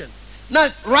 Redemption. Now,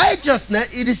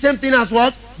 righteousness is the same thing as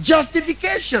what?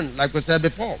 Justification, like we said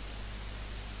before.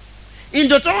 In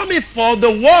Deuteronomy 4, the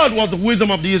word was the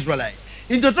wisdom of the Israelite.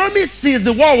 In Deuteronomy 6,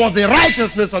 the word was the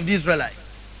righteousness of the Israelite.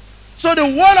 So the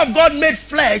word of God made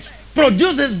flesh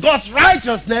produces God's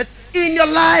righteousness in your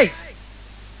life.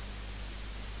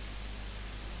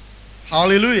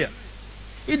 Hallelujah.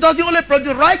 It doesn't only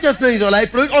produce righteousness in your life,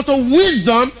 it produces also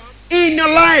wisdom in your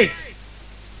life.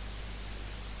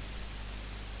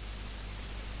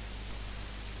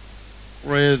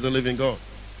 Praise the living God.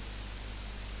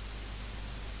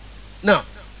 Now,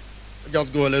 I'll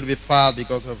just go a little bit far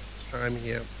because of time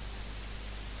here.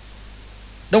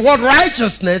 The word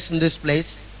righteousness in this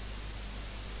place,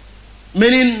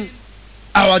 meaning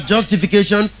our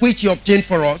justification, which He obtained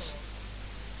for us,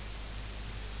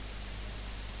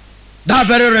 that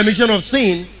very remission of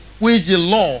sin, which the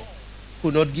law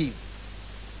could not give,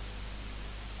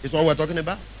 is what we're talking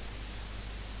about.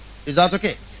 Is that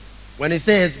okay? When it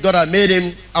says God had made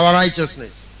Him our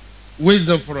righteousness,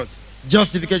 wisdom for us,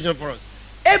 justification for us,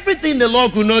 everything the law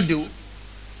could not do,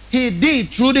 He did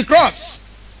through the cross.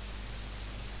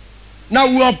 Now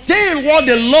we obtain what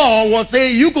the law was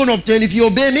saying you can obtain if you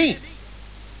obey me.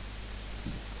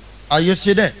 Are you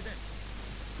still there?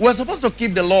 We're supposed to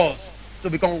keep the laws to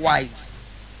become wise.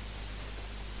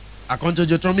 According to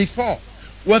Deuteronomy 4.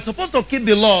 We're supposed to keep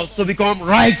the laws to become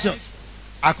righteous.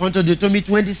 According to Deuteronomy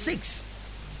 26.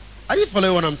 Are you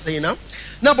following what I'm saying now?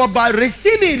 Now, but by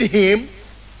receiving Him,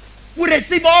 we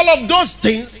receive all of those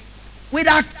things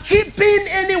without keeping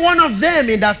any one of them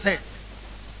in that sense.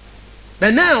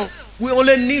 But now, we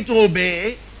only need to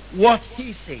obey what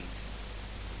He says.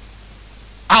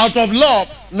 Out of love,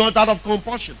 not out of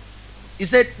compulsion. He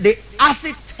said, the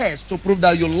acid test to prove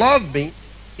that you love me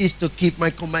is to keep my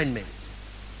commandments.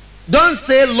 Don't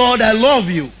say, Lord, I love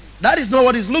you. That is not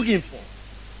what He's looking for.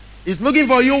 He's looking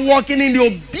for you walking in the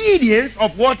obedience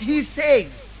of what He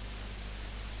says.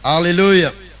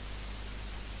 Hallelujah.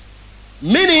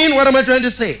 Meaning, what am I trying to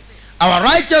say? Our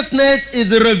righteousness is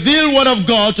the revealed word of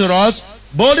God to us,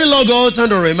 both the Logos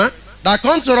and the Rhema, that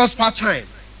comes to us part time.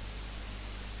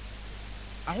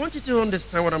 I want you to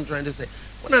understand what I'm trying to say.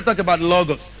 When I talk about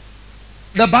Logos,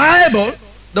 the Bible,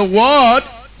 the word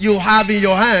you have in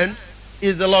your hand,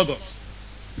 is the Logos.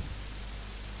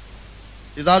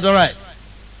 Is that all right?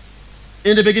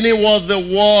 In the beginning was the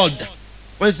Word.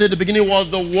 When you say the beginning was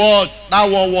the Word, that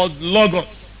word was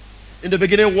Logos. In the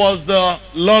beginning was the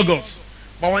Logos.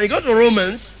 But when you go to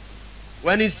Romans,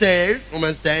 when it says,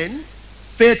 Romans 10,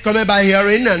 faith cometh by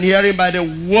hearing, and hearing by the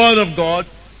word of God,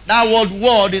 that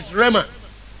word is Rhema.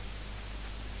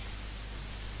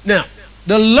 Now,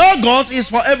 the Logos is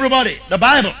for everybody. The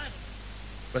Bible.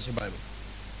 What's your Bible?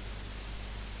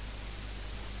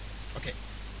 Okay.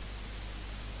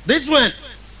 This one,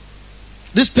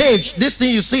 this page, this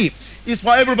thing you see, is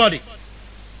for everybody.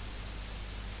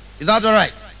 Is that all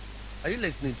right? Are you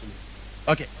listening to me?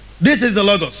 Okay. This is the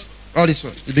Logos. Oh, this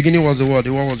one. The beginning was the Word.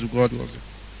 The Word was with God. Was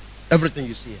everything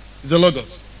you see here is the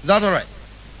Logos. Is that all right?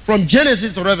 From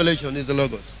Genesis to Revelation is the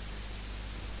Logos.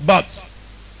 But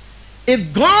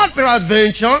if God,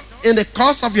 peradventure, in the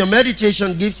course of your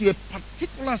meditation, gives you a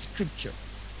particular scripture,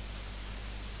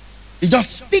 He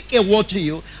just speak a word to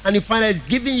you, and you find that He's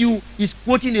giving you, He's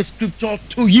quoting a scripture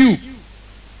to you.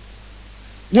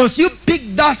 Once you pick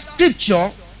that scripture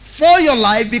for your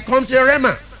life, becomes a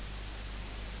Rhema.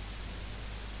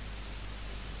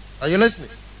 Are you listening?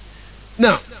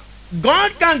 Now,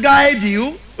 God can guide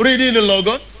you reading the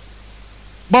Logos,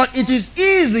 but it is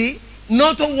easy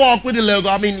not to walk with the Logos.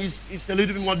 I mean, it's a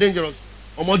little bit more dangerous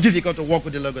or more difficult to walk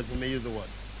with the Logos, we may use the word.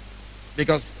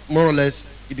 Because more or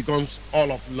less, it becomes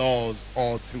all of laws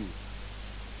all through.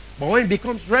 But when it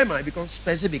becomes Rhema, it becomes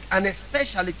specific, and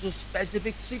especially to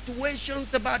specific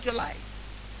situations about your life.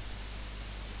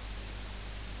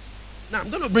 Now, I'm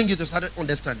going to bring you to certain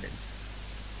understanding.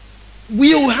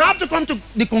 We will have to come to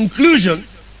the conclusion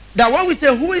that when we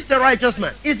say, who is the righteous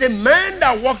man? It's a man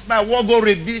that walks by what God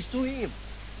reveals to him.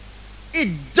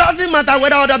 It doesn't matter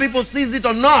whether other people sees it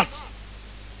or not.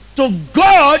 To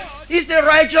God, he's a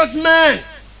righteous man.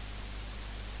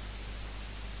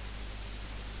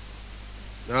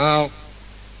 Now,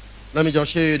 let me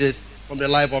just show you this from the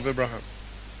life of Abraham.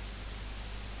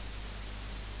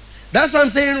 That's why I'm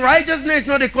saying righteousness is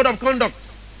not a code of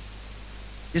conduct.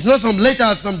 It's not some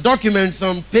letters, some documents,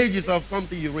 some pages of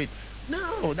something you read.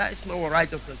 No, that is not what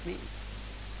righteousness means.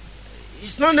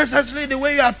 It's not necessarily the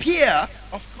way you appear,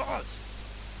 of course.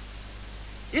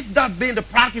 If that being the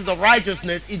practice of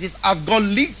righteousness, it is as God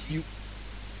leads you.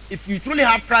 If you truly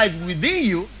have Christ within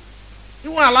you, he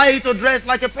won't allow you to dress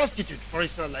like a prostitute, for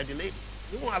instance, like the ladies.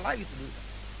 He won't allow you to do that.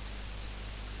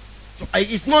 So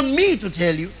it's not me to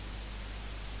tell you.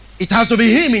 It has to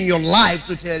be him in your life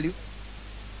to tell you.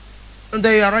 And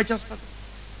then you are a righteous person.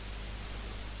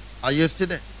 Are you still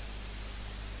there?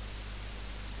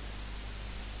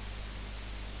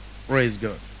 Praise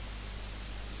God.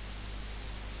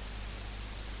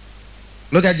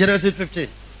 Look at Genesis 15.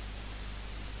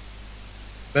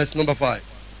 Verse number 5.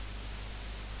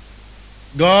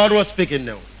 God was speaking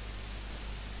now.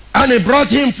 And he brought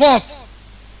him forth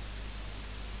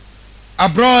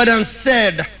abroad and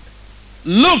said,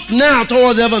 look now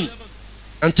towards heaven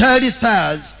and tell the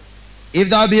stars, if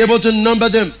thou be able to number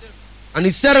them. And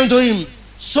he said unto him,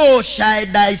 so shall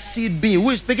thy seed be. Who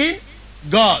is speaking?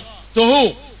 God. To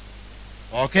who?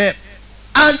 Okay.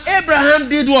 And Abraham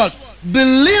did what?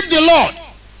 Believed the Lord.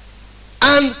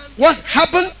 And what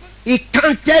happened? He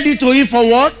counted it to him for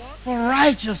what? For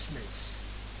righteousness.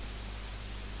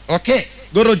 Okay.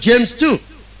 Go to James 2.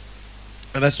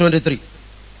 Verse 23.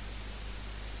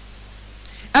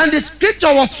 And the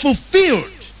scripture was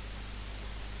fulfilled,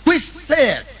 which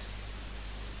said,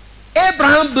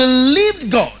 Abraham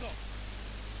believed God,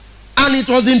 and it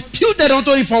was imputed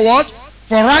unto him for what?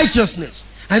 For righteousness,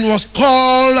 and was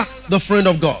called the friend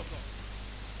of God.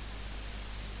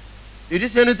 Did you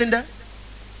see anything there?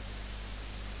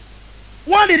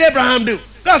 What did Abraham do?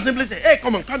 God simply said, hey,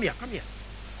 come on, come here, come here.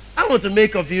 I want to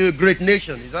make of you a great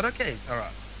nation. Is that okay? It's all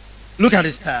right. Look at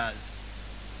the stars.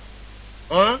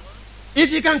 Huh?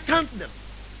 If you can count them.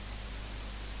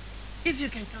 If you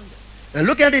can count them. And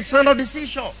look at the sand of the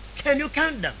seashore. Can you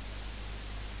count them?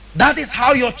 That is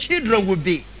how your children will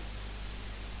be.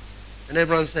 And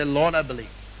Abraham said, Lord, I believe.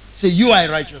 Say, you are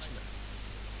a righteous man.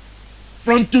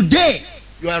 From today,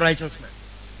 you are a righteous man.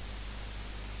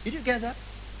 Did you get that?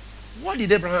 What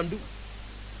did Abraham do?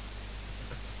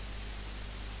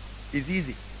 It's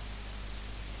easy.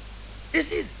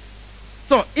 It's easy.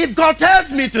 So, if God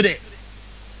tells me today,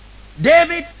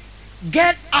 David,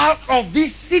 get out of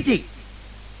this city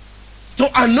to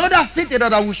another city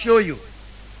that I will show you.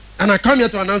 And I come here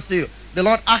to announce to you, the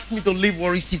Lord asked me to leave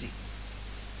Warri City.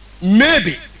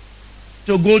 Maybe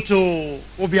to go to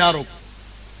Obiaro,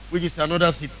 which is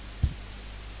another city.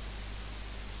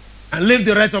 And live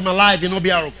the rest of my life in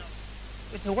Obiaro.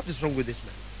 I say, what is wrong with this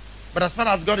man? But as far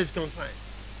as God is concerned,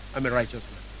 I'm a righteous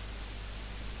man.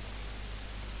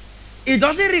 It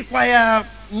doesn't require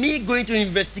me going to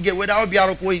investigate whether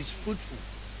Obiaroko is fruitful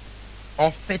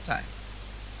or fertile.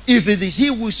 If it is he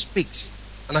who speaks,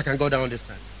 and I can go down this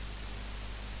time.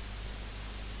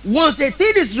 Once a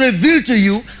thing is revealed to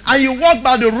you, and you walk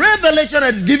by the revelation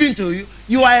that is given to you,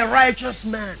 you are a righteous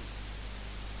man.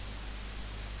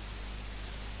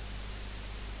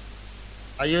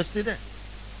 Are you still there?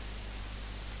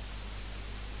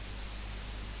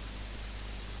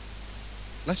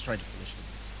 Let's try to finish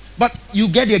this. But you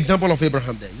get the example of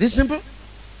Abraham there. Is it simple?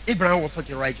 Abraham was such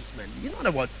a righteous man. You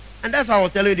know what? And that's how I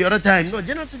was telling you the other time. No,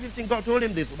 Genesis 15, God told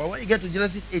him this. But when you get to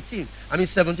Genesis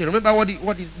 17, remember what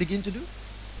he began to do?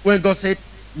 When God said,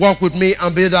 walk with me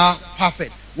and be thou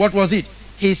perfect. What was it?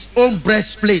 His own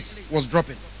breastplate was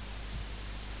dropping.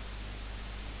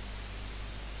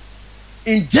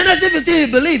 In Genesis 15,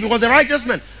 he believed he was a righteous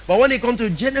man. But when he come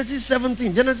to Genesis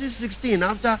 17, Genesis 16,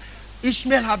 after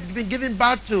Ishmael had been given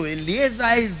birth to, Eliezer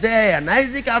is there, and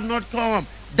Isaac have not come.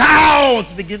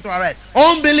 Doubts begin to arise.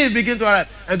 Unbelief begin to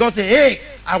arise. And God said, hey,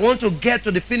 I want to get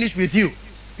to the finish with you.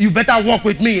 You better walk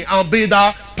with me and be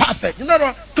thou perfect. You know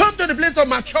what? Come to the place of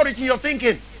maturity in your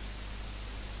thinking.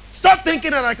 Stop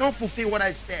thinking that I can't fulfill what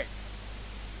I said.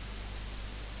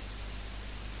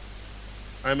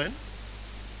 Amen.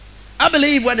 I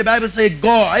believe when the Bible says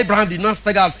God, Abraham did not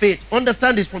stagger out faith.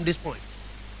 Understand this from this point.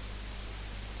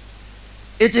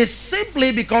 It is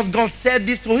simply because God said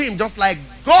this to him, just like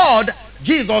God,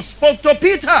 Jesus spoke to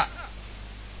Peter.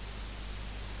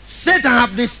 Satan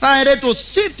have decided to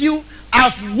sift you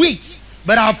as wheat,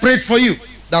 but I have prayed for you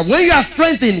that when you are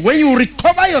strengthened, when you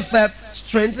recover yourself,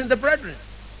 strengthen the brethren.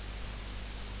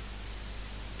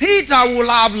 Peter will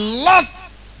have lost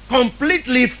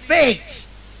completely faked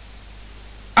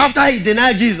after he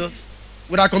denied Jesus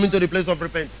without coming to the place of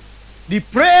repentance. The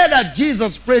prayer that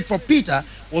Jesus prayed for Peter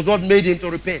was what made him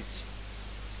to repent.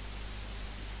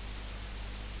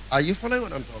 Are you following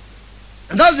what I'm talking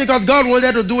about? And that's because God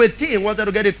wanted to do a thing, wanted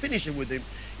to get a finishing with him.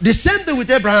 The same thing with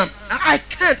Abraham. I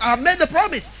can't. I've made the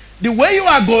promise. The way you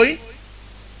are going,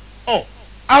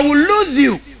 I will lose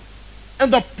you.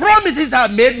 And the promises I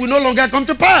have made will no longer come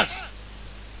to pass.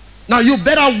 Now you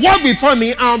better walk before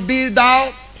me and be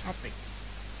thou perfect.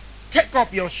 Take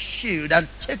up your shield and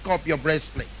take up your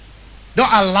breastplate.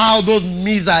 Don't allow those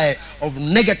missiles of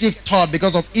negative thought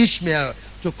because of Ishmael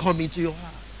to come into your heart.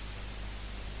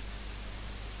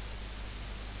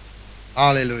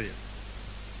 Hallelujah.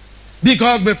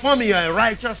 Because before me you are a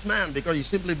righteous man, because you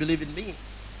simply believe in me.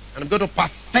 And I'm going to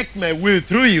perfect my will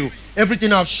through you.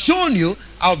 Everything I've shown you,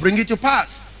 I'll bring it to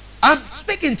pass. I'm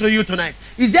speaking to you tonight.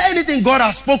 Is there anything God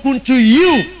has spoken to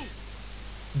you?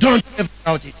 Don't ever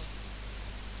doubt it.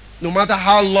 No matter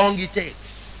how long it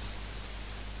takes,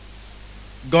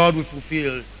 God will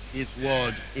fulfill his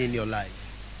word in your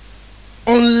life.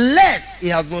 Unless he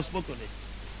has not spoken it.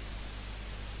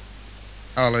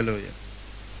 Hallelujah.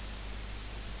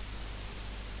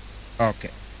 Okay.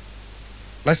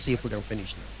 Let's see if we can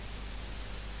finish now.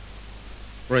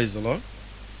 Praise the Lord.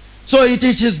 So it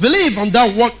is his belief on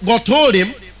that what God told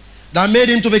him that made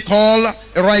him to be called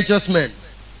a righteous man.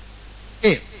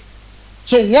 Okay.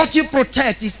 So what you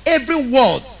protect is every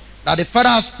word that the Father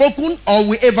has spoken or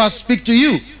will ever speak to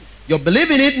you. Your belief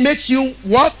in it makes you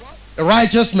what? A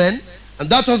righteous man. And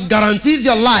that just guarantees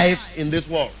your life in this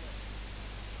world.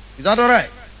 Is that all right?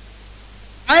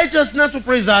 Righteousness will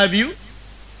preserve you.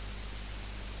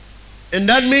 And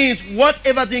that means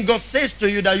whatever thing God says to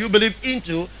you that you believe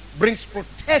into brings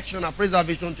protection and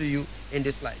preservation to you in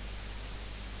this life.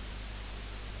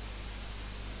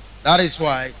 That is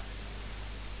why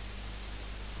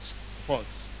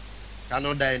force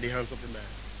cannot die in the hands of a man.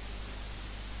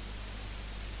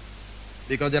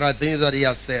 Because there are things that he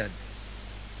has said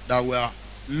that we are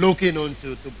looking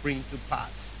onto to bring to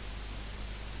pass.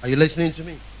 Are you listening to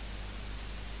me?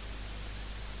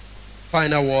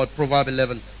 Final word, Proverbs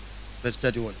 11. Verse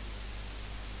 31.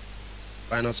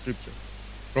 Final scripture.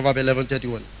 Proverbs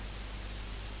 11:31.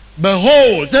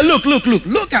 Behold, say,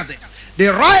 look at it.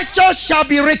 The righteous shall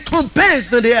be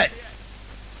recompensed in the earth.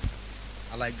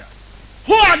 I like that.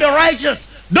 Who are the righteous?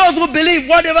 Those who believe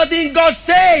whatever thing God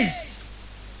says.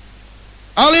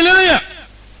 Hallelujah.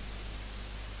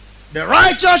 The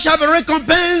righteous shall be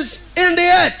recompensed in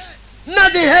the earth.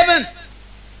 Not in heaven.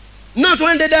 Not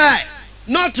when they die.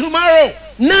 Not tomorrow.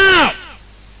 Now.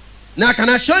 Now, can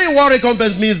I show you what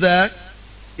recompense means there?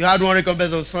 You had one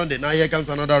recompense on Sunday. Now here comes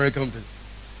another recompense.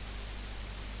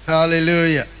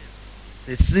 Hallelujah. It's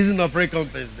a season of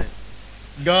recompense then.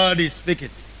 God is speaking.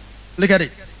 Look at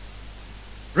it.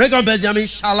 Recompense, I mean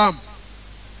shalom.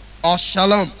 Or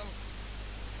shalom.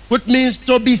 Which means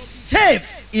to be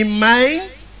safe in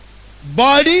mind,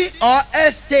 body, or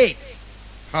estate.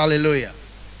 Hallelujah.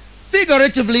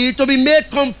 Figuratively, to be made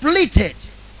completed.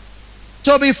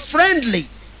 To be friendly.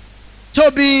 To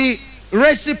be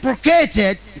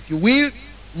reciprocated, if you will,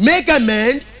 make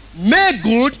amend, make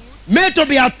good, made to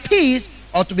be at peace,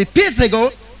 or to be peaceable,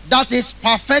 that is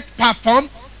perfect, performed,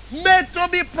 made to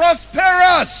be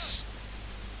prosperous.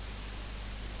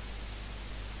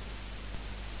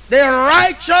 The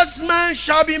righteous man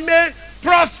shall be made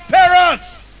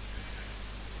prosperous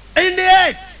in the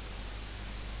earth.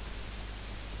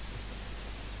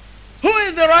 Who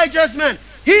is the righteous man?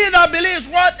 He that believes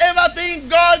whatever thing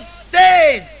God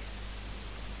says.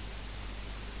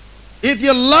 If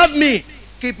you love me,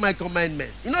 keep my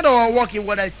commandment. You know that I walk in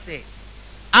what I say.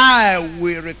 I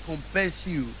will recompense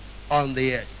you on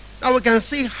the earth. Now we can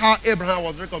see how Abraham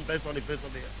was recompensed on the face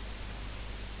of the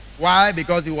earth. Why?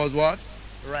 Because he was what?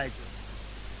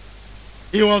 Righteous.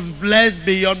 He was blessed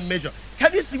beyond measure.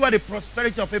 Can you see where the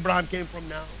prosperity of Abraham came from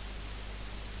now?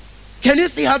 Can you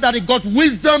see how that he got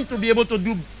wisdom to be able to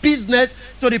do business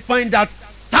to the point that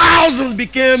thousands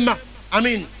became,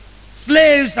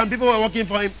 slaves and people were working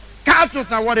for him, cattle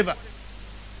and whatever.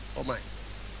 Oh my.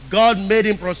 God made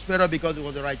him prosper because he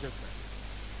was a righteous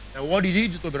man. And what did he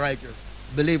do to be righteous?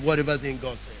 Believe whatever thing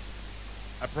God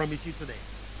says. I promise you today,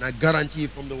 and I guarantee you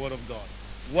from the word of God,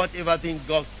 whatever thing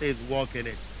God says, walk in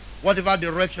it. Whatever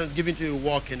direction is given to you,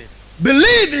 walk in it.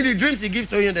 Believe in the dreams he gives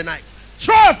to you in the night.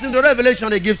 Trust in the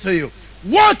revelation he gives to you.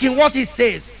 Walk in what he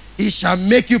says. He shall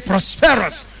make you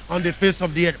prosperous on the face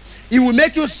of the earth. He will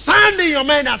make you sound in your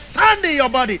mind and sound in your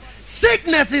body.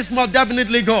 Sickness is most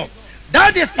definitely gone.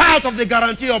 That is part of the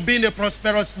guarantee of being a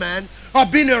prosperous man,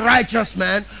 of being a righteous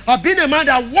man, of being a man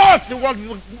that walks in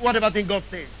whatever thing God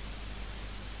says.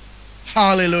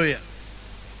 Hallelujah.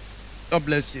 God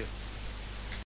bless you.